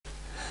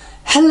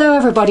Hello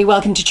everybody,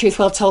 welcome to Truth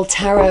Well Told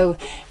Tarot.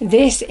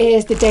 This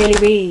is the daily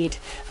read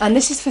and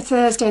this is for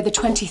Thursday the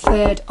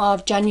 23rd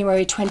of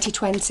January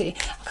 2020.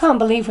 I can't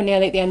believe we're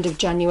nearly at the end of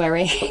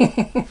January.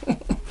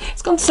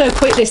 It's gone so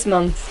quick this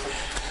month.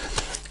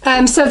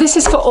 So this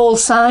is for all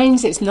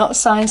signs, it's not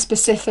sign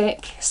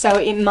specific, so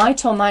it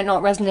might or might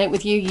not resonate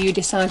with you. You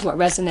decide what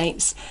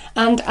resonates,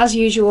 and as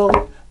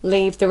usual,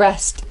 leave the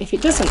rest if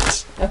it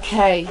doesn't.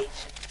 Okay.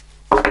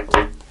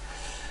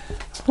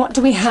 What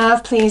do we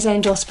have, please,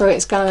 angel,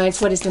 spirits,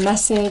 guides? What is the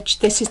message?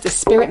 This is the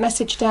spirit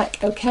message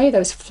deck. Okay,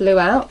 those flew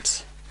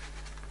out.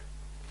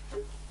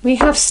 We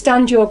have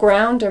stand your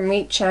ground and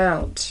reach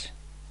out.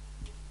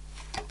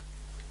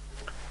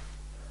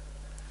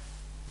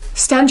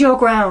 Stand your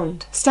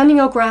ground. Standing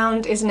your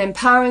ground is an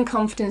empowering,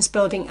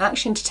 confidence-building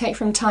action to take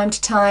from time to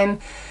time.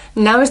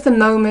 Now is the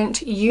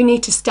moment you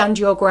need to stand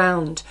your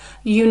ground.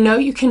 You know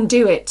you can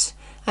do it,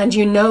 and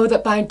you know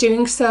that by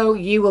doing so,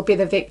 you will be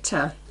the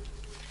victor.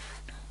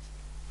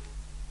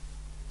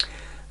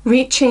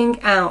 Reaching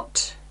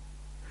out.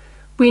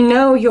 We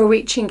know you're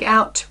reaching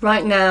out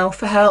right now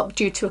for help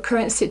due to a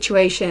current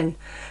situation.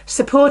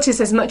 Support is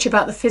as much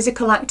about the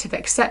physical act of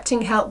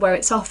accepting help where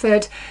it's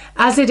offered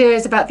as it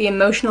is about the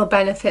emotional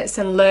benefits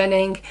and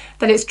learning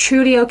that it's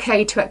truly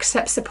okay to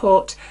accept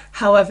support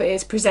however it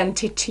is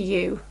presented to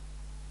you.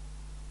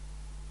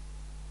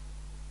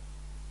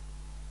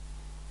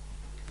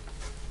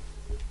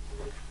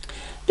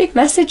 Big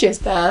messages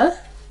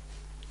there.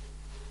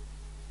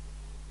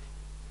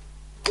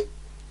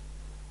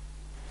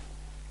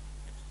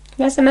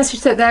 There's a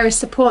message that there is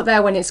support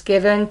there when it's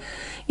given.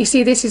 You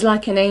see, this is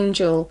like an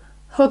angel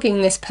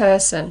hugging this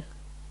person.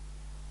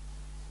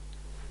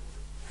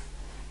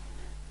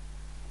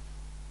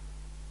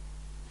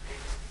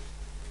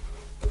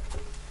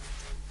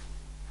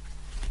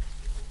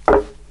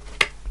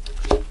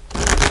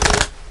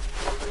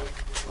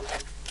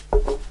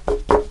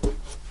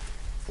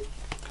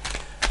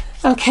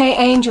 Okay,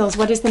 angels,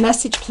 what is the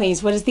message,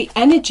 please? What is the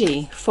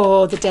energy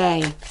for the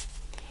day?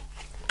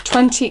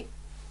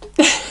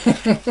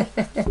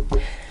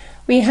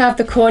 We have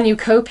the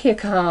cornucopia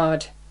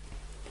card.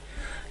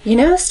 You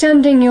know,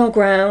 standing your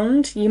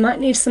ground, you might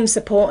need some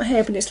support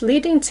here, but it's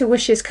leading to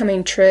wishes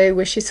coming true,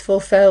 wishes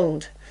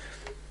fulfilled.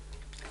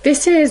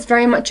 This is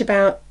very much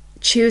about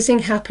choosing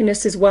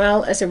happiness as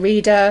well. As a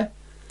reader,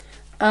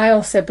 I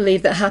also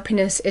believe that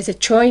happiness is a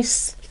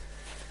choice.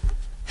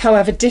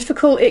 However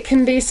difficult it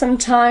can be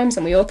sometimes,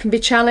 and we all can be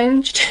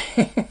challenged.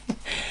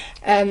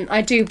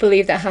 I do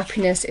believe that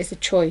happiness is a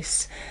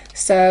choice.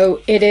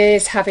 So it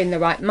is having the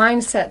right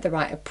mindset, the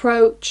right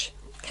approach.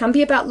 It can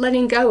be about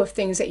letting go of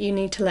things that you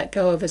need to let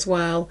go of as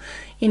well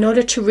in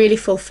order to really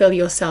fulfill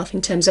yourself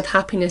in terms of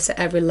happiness at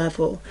every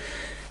level.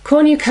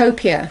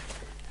 Cornucopia.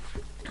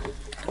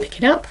 Pick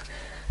it up.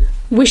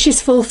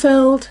 Wishes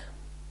fulfilled.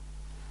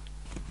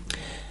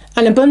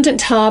 An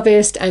abundant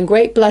harvest and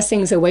great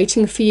blessings are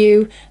waiting for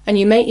you, and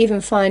you may even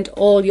find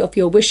all of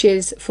your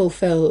wishes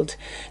fulfilled.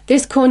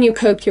 This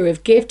cornucopia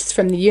of gifts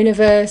from the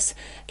universe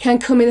can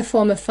come in the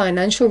form of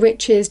financial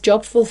riches,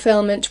 job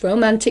fulfillment,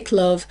 romantic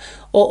love,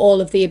 or all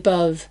of the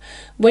above.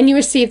 When you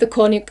receive the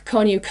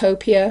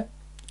cornucopia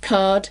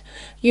card,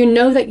 you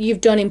know that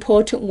you've done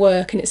important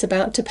work and it's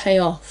about to pay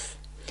off.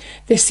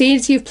 The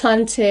seeds you've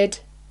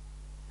planted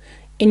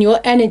in your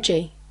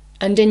energy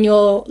and in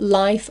your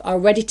life are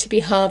ready to be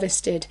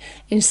harvested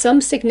in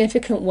some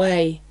significant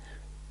way.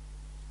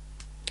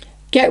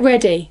 Get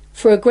ready,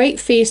 for a great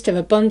feast of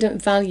abundant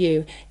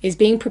value is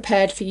being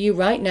prepared for you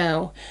right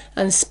now,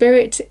 and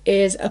Spirit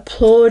is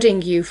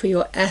applauding you for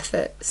your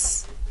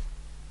efforts.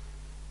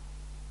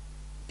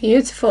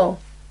 Beautiful.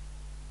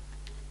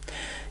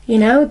 You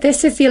know,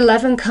 this is the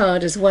 11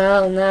 card as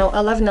well. Now,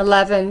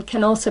 1111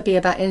 can also be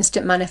about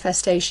instant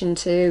manifestation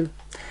too.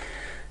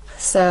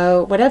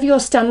 So whatever you're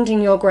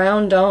standing your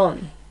ground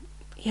on,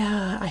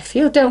 yeah, I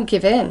feel don't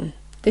give in.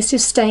 This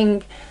is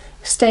staying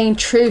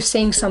true,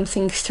 seeing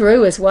something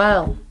through as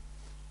well.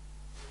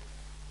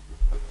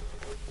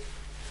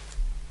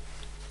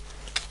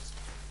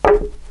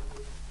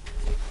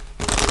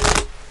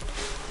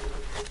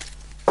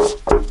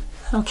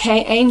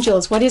 Okay,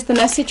 angels, what is the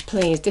message,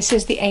 please? This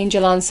is the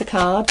angel answer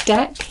card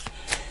deck.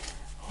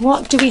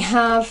 What do we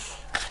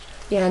have?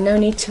 Yeah, no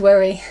need to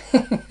worry.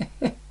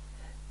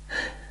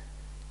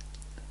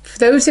 For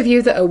those of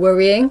you that are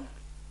worrying,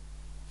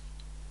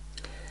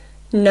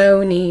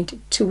 no need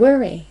to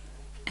worry.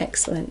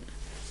 Excellent.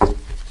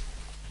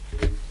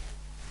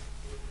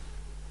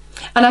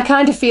 And I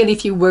kind of feel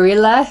if you worry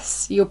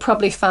less, you'll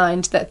probably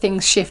find that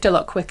things shift a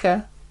lot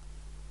quicker.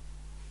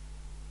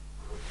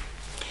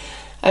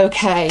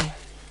 Okay.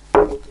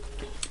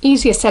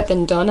 Easier said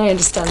than done, I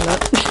understand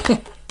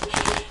that.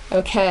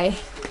 Okay.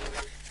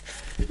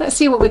 Let's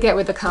see what we get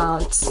with the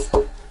cards.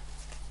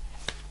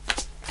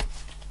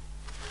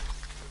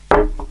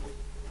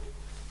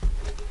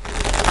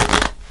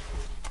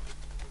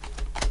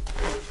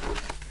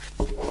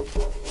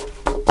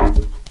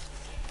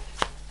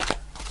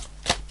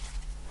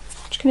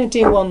 Going to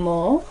do one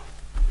more.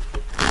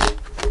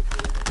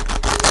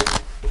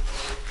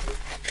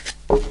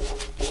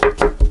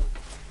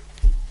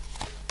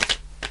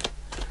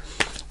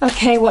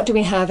 Okay, what do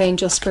we have,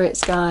 Angel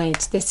Spirits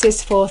Guides? This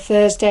is for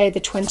Thursday, the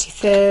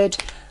 23rd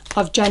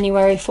of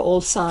January for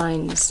all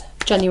signs.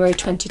 January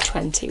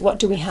 2020. What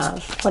do we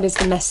have? What is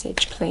the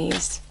message,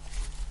 please?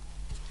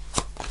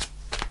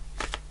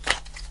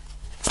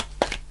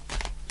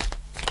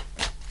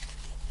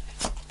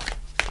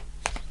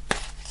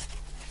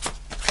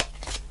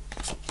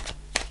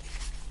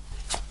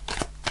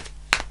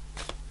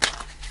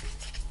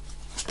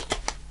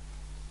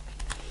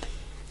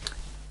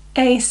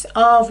 Ace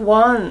of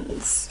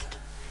Wands.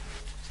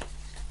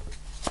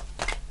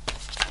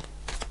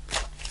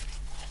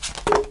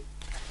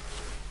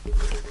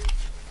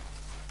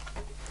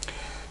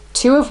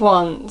 Two of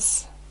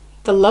Wands.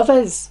 The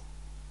Lovers.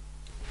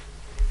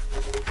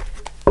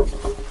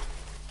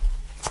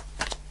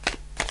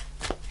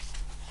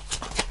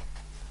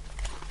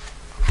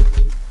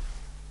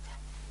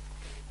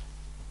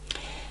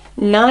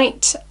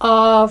 Knight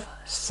of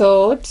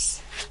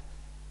Swords.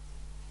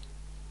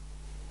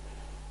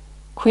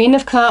 Queen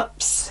of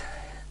Cups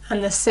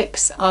and the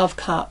Six of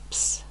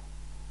Cups.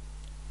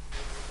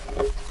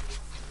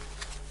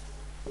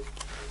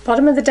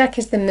 Bottom of the deck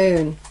is the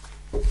Moon.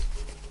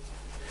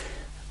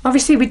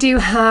 Obviously we do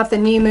have the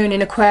new moon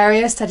in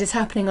Aquarius that is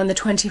happening on the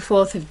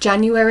 24th of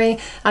January.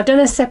 I've done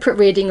a separate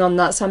reading on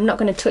that, so I'm not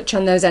going to touch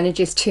on those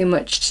energies too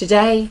much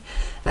today.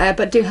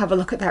 But do have a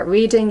look at that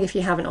reading if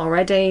you haven't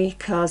already,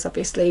 because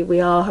obviously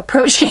we are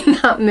approaching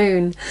that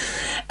moon.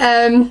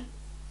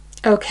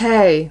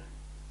 Okay.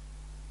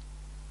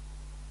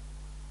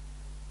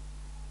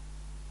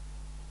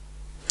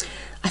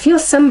 I feel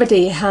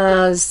somebody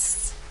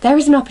there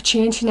is an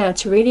opportunity now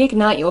to really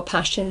ignite your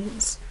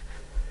passions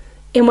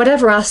in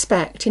whatever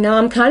aspect. You know,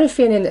 I'm kind of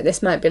feeling that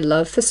this might be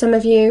love for some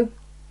of you,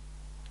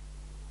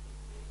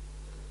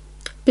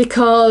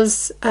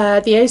 because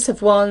the Ace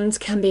of Wands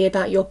can be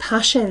about your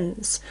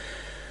passions.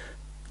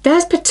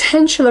 There's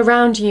potential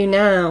around you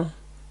now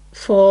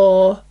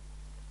for,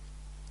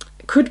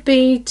 could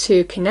be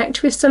to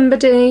connect with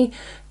somebody,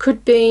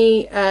 could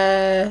be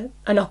an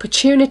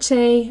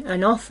opportunity,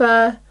 an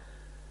offer.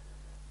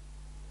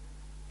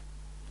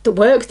 The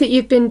work that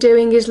you've been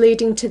doing is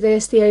leading to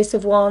this, the Ace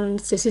of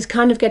Wands. This is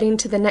kind of getting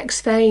to the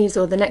next phase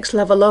or the next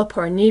level up,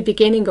 or a new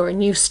beginning or a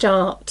new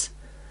start.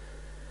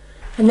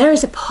 And there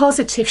is a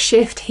positive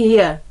shift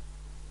here.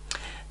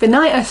 The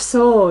Knight of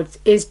Swords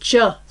is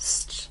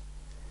just,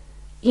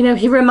 you know,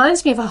 he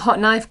reminds me of a hot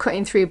knife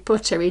cutting through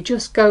butter. He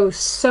just goes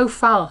so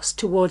fast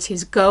towards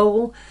his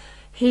goal.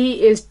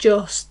 He is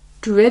just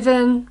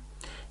driven.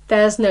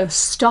 There's no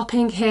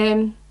stopping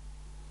him.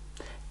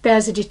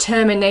 There's a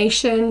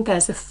determination,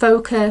 there's a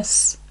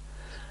focus,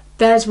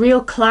 there's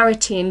real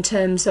clarity in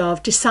terms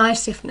of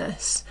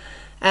decisiveness.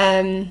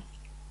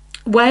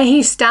 Where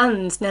he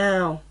stands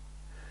now.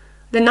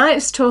 The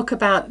Knights talk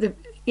about the,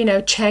 you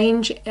know,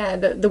 change.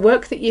 The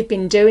work that you've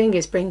been doing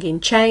is bringing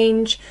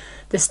change.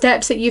 The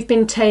steps that you've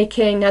been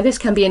taking. Now this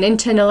can be an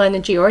internal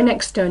energy or an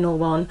external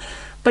one,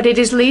 but it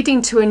is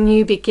leading to a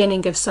new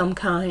beginning of some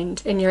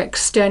kind in your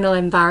external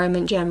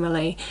environment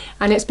generally,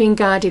 and it's being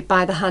guided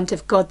by the hand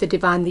of God, the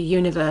divine, the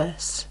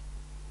universe.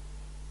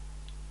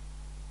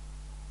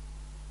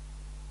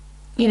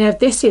 You know,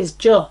 this is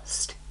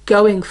just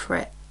going for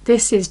it.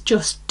 This is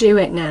just do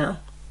it now.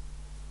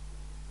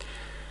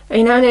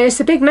 You know, and it's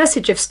a big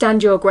message of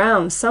stand your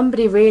ground.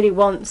 Somebody really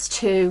wants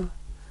to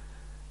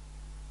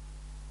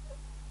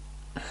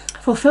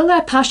fulfill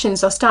their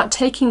passions or start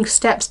taking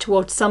steps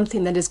towards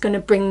something that is going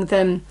to bring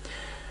them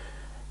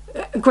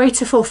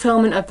greater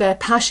fulfillment of their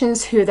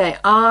passions, who they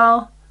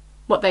are,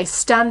 what they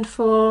stand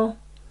for,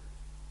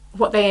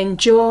 what they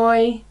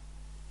enjoy.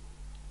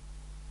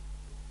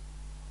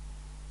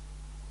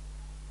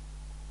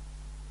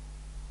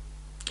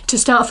 To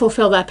start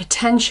fulfill their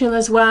potential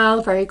as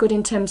well. Very good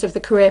in terms of the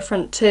career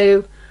front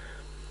too.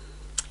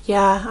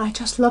 Yeah, I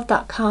just love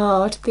that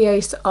card, the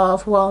Ace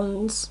of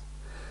Wands.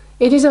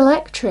 It is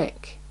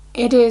electric.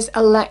 It is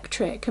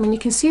electric. I mean, you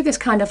can see this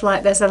kind of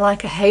like, there's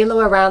like a halo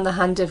around the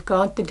hand of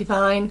God, the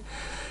divine.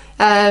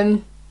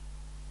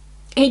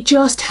 It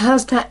just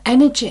has that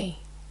energy,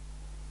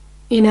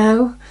 you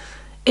know.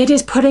 It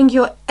is putting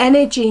your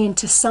energy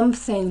into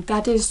something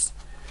that is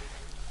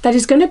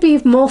going to be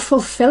more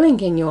fulfilling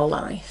in your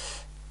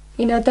life.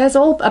 You know, there's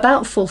all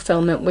about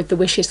fulfillment with the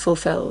wishes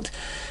fulfilled.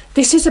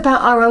 This is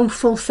about our own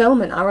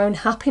fulfillment, our own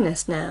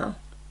happiness now.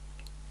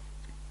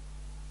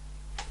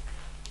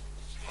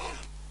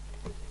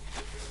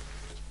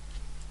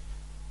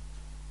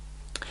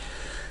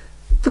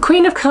 The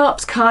Queen of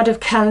Cups, card of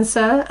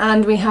Cancer,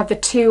 and we have the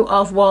Two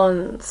of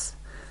Wands.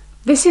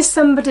 This is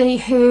somebody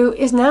who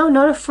is now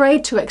not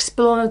afraid to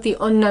explore the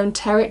unknown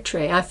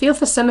territory. I feel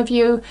for some of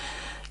you,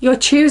 you're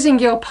choosing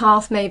your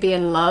path maybe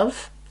in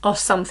love, or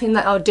something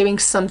that, or doing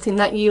something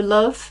that you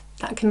love.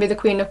 That can be the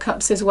Queen of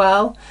Cups as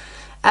well.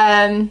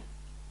 Yeah,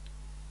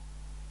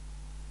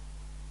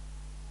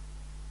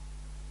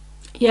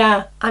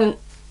 and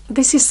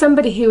this is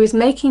somebody who is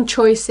making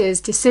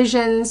choices,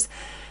 decisions.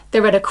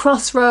 They're at a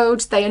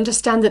crossroads. They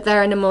understand that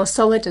they're in a more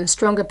solid and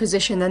stronger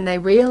position than they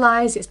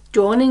realise. It's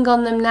dawning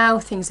on them now.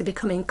 Things are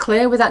becoming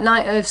clear with that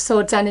Knight of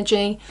Swords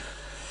energy.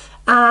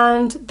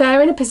 And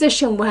they're in a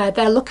position where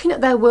they're looking at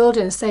their world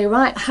and say,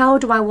 right, how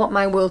do I want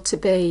my world to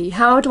be?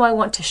 How do I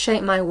want to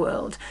shape my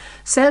world?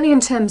 Certainly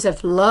in terms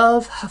of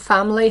love,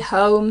 family,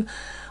 home.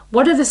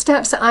 What are the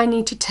steps that I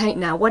need to take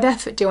now? What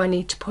effort do I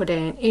need to put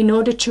in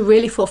order to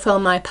really fulfill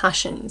my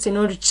passions, in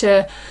order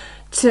to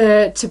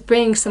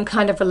bring some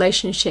kind of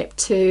relationship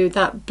to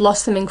that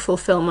blossoming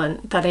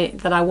fulfillment that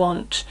I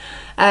want?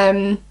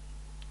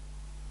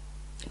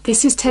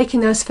 This is taking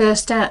those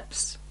first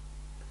steps.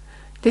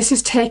 This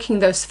is taking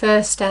those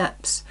first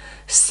steps,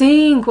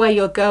 seeing where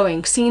you're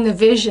going, seeing the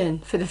vision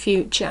for the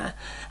future,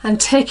 and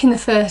taking the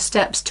first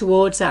steps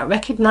towards that,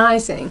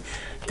 recognizing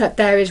that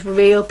there is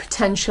real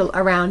potential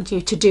around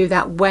you to do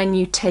that when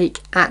you take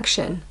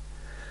action.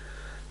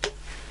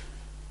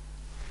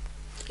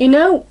 You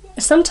know,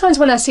 sometimes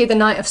when I see the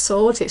Knight of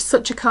Swords, it's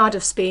such a card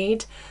of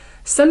speed.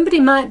 Somebody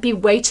might be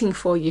waiting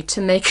for you to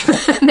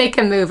make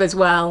a move as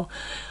well,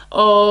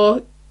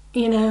 or,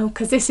 you know,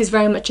 because this is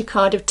very much a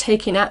card of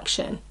taking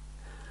action.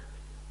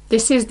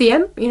 This is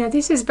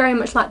this is very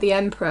much like the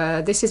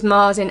Emperor. This is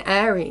Mars in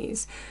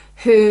Aries,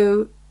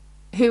 who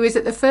is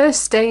at the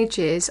first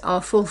stages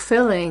of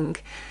fulfilling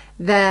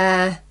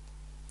their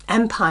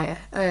empire,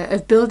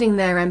 of building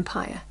their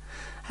empire.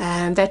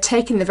 They're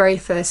taking the very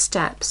first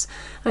steps.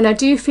 And I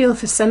do feel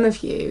for some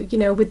of you, you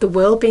know, with the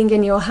world being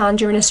in your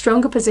hand, you're in a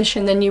stronger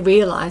position than you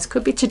realise.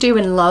 Could be to do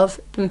in love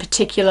in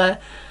particular,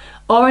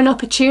 or an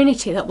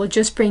opportunity that will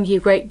just bring you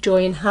great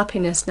joy and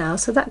happiness now.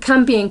 So that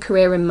can be in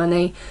career and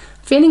money.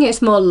 Feeling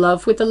it's more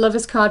love with the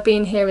Lovers card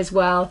being here as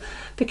well,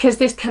 because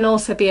this can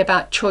also be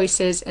about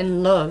choices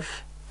and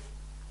love.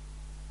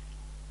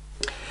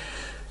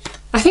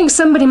 I think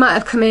somebody might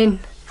have come in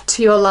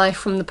to your life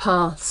from the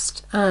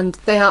past and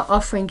they are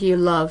offering you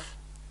love.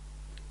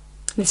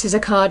 This is a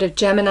card of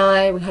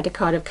Gemini. We had a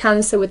card of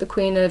Cancer with the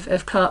Queen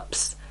of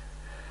Cups.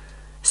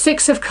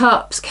 Six of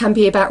Cups can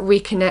be about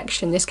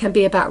reconnection. This can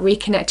be about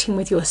reconnecting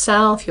with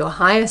yourself, your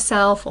higher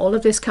self, all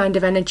of this kind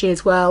of energy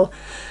as well.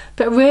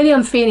 But really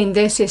I'm feeling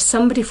this is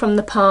somebody from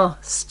the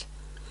past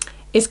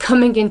is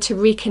coming in to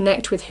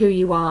reconnect with who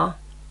you are.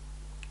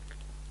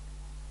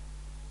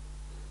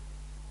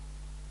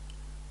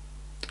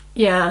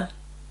 Yeah.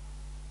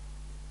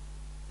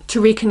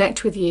 To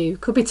reconnect with you.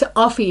 Could be to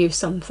offer you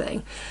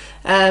something.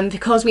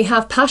 Because we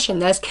have passion.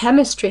 There's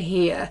chemistry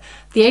here.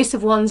 The Ace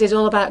of Wands is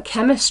all about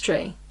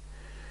chemistry.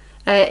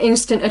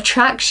 Instant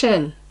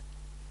attraction.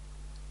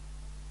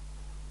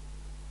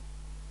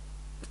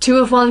 Two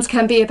of Wands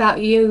can be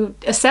about you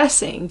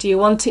assessing. Do you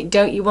want it?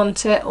 Don't you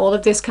want it? All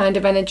of this kind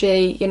of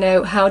energy. You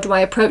know, how do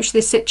I approach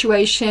this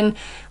situation?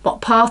 What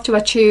path do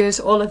I choose?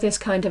 All of this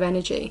kind of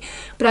energy.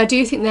 But I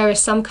do think there is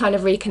some kind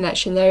of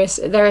reconnection.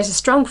 There is a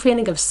strong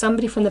feeling of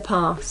somebody from the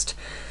past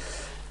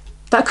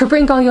that could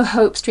bring all your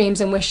hopes, dreams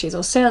and wishes,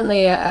 or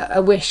certainly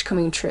a wish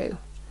coming true.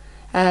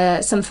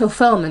 Some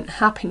fulfillment,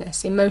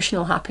 happiness,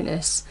 emotional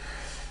happiness.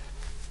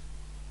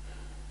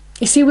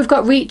 You see, we've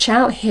got reach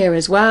out here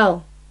as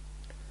well.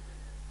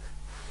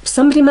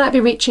 Somebody might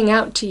be reaching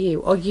out to you,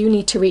 or you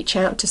need to reach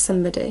out to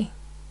somebody.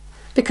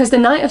 Because the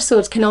Knight of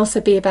Swords can also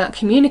be about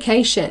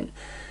communication.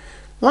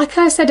 Like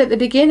I said at the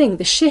beginning,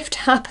 the shift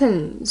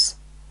happens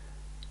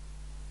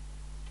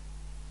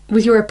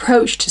with your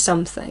approach to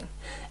something.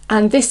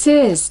 And this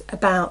is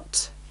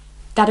about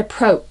that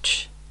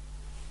approach.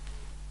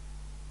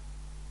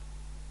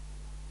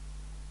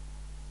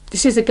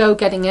 This is a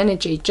go-getting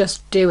energy.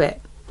 Just do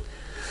it.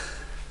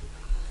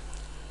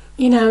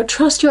 You know,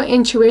 trust your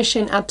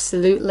intuition,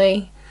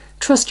 absolutely.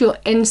 Trust your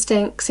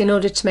instincts in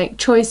order to make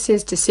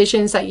choices,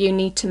 decisions that you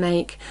need to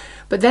make.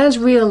 But there's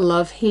real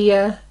love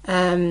here.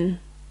 Could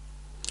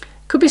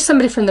be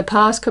somebody from the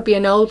past, could be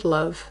an old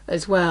love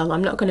as well.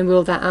 I'm not going to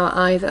rule that out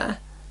either.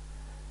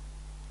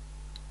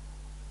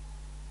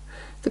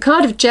 The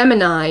card of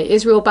Gemini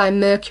is ruled by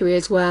Mercury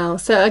as well.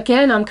 So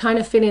again, I'm kind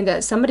of feeling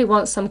that somebody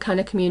wants some kind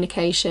of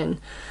communication,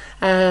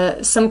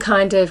 some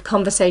kind of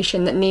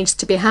conversation that needs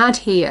to be had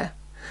here.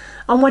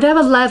 On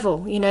whatever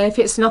level, you know, if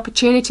it's an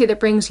opportunity that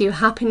brings you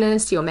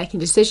happiness, you're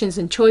making decisions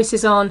and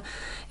choices on,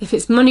 if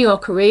it's money or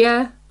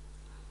career,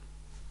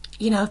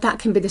 you know, that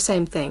can be the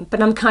same thing.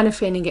 But I'm kind of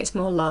feeling it's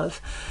more love.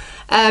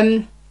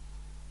 The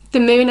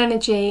moon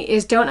energy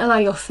is don't allow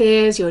your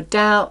fears, your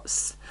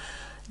doubts,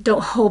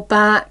 don't hold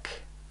back.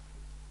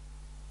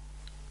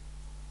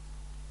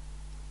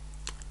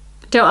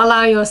 Don't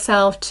allow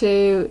yourself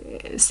to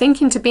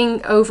sink into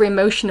being over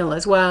emotional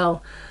as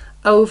well.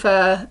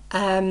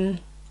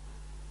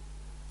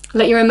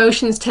 Let your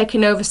emotions take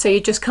over so you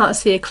just can't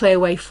see a clear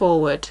way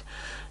forward.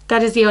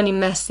 That is the only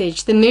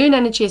message. The moon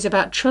energy is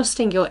about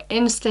trusting your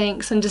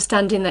instincts,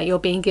 understanding that you're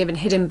being given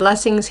hidden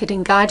blessings,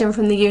 hidden guidance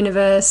from the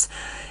universe.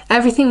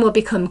 Everything will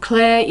become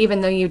clear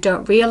even though you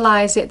don't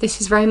realize it.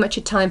 This is very much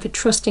a time for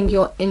trusting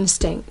your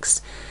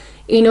instincts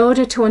in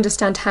order to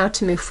understand how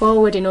to move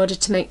forward, in order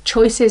to make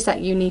choices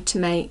that you need to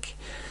make,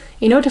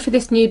 in order for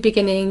this new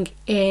beginning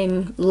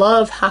in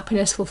love,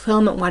 happiness,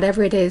 fulfillment,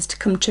 whatever it is, to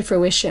come to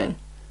fruition.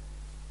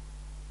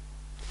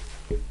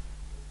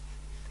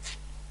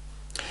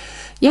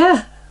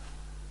 Yeah.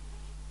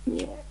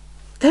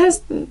 there's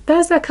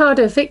that card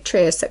of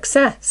victory, a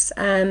success,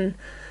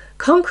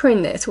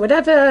 conquering this.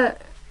 Whatever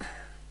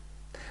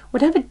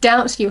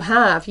doubts you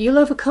have, you'll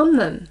overcome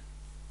them.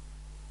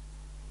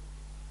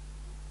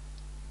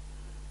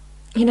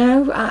 You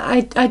know,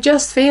 I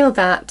just feel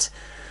that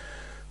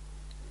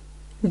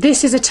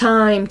this is a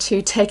time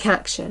to take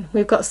action.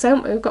 We've got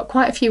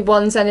quite a few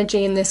wands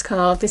energy in this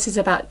card. This is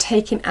about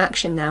taking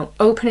action now,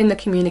 opening the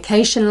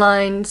communication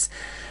lines,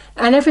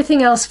 and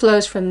everything else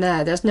flows from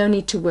there. There's no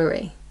need to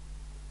worry.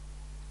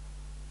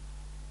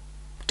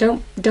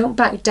 Don't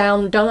back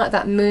down. Don't let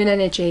that moon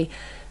energy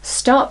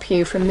stop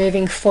you from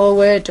moving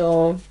forward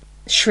or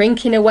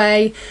shrinking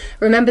away.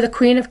 Remember, the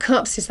Queen of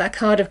Cups is that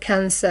card of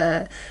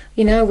Cancer.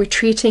 You know,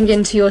 retreating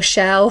into your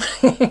shell.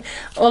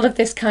 All of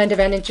this kind of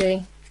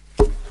energy.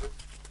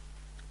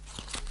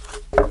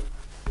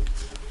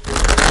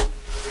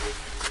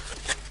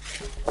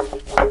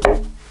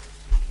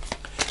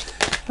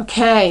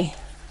 Okay.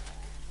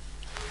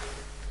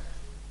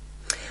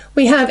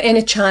 We have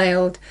inner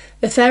child.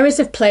 The fairies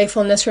of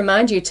playfulness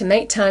remind you to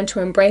make time to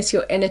embrace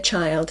your inner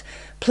child.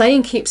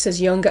 Playing keeps us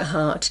young at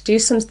heart. Do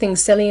something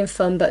silly and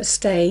fun, but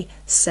stay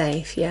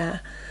safe. Yeah,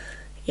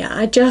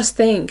 I just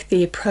think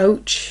the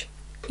approach,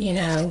 you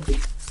know,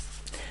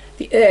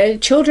 the,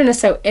 children are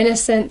so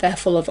innocent. They're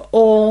full of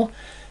awe.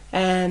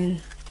 You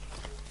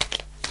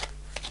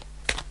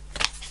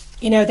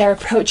know, their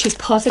approach is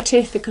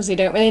positive because they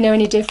don't really know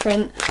any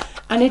different.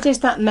 And it is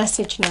that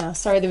message now.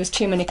 Sorry, there was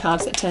too many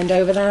cards that turned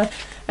over there.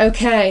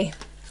 Okay.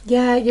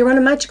 Yeah, you're on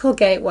a magical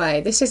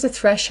gateway. This is a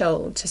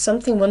threshold to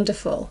something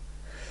wonderful.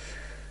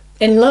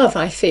 In love,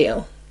 I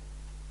feel.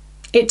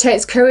 It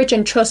takes courage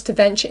and trust to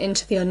venture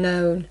into the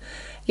unknown.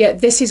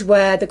 Yet this is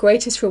where the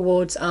greatest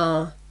rewards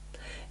are.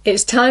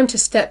 It's time to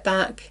step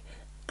back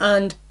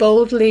and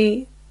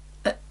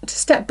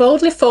step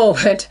boldly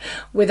forward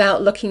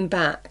without looking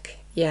back.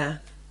 Yeah.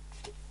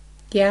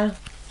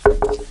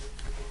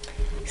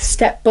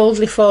 Step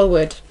boldly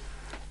forward.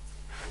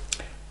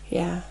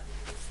 Yeah.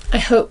 I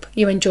hope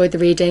you enjoyed the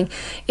reading.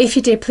 If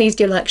you did, please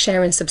do like,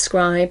 share and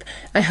subscribe.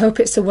 I hope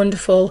it's a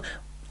wonderful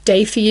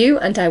day for you,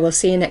 and I will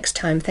see you next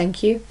time.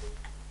 Thank you.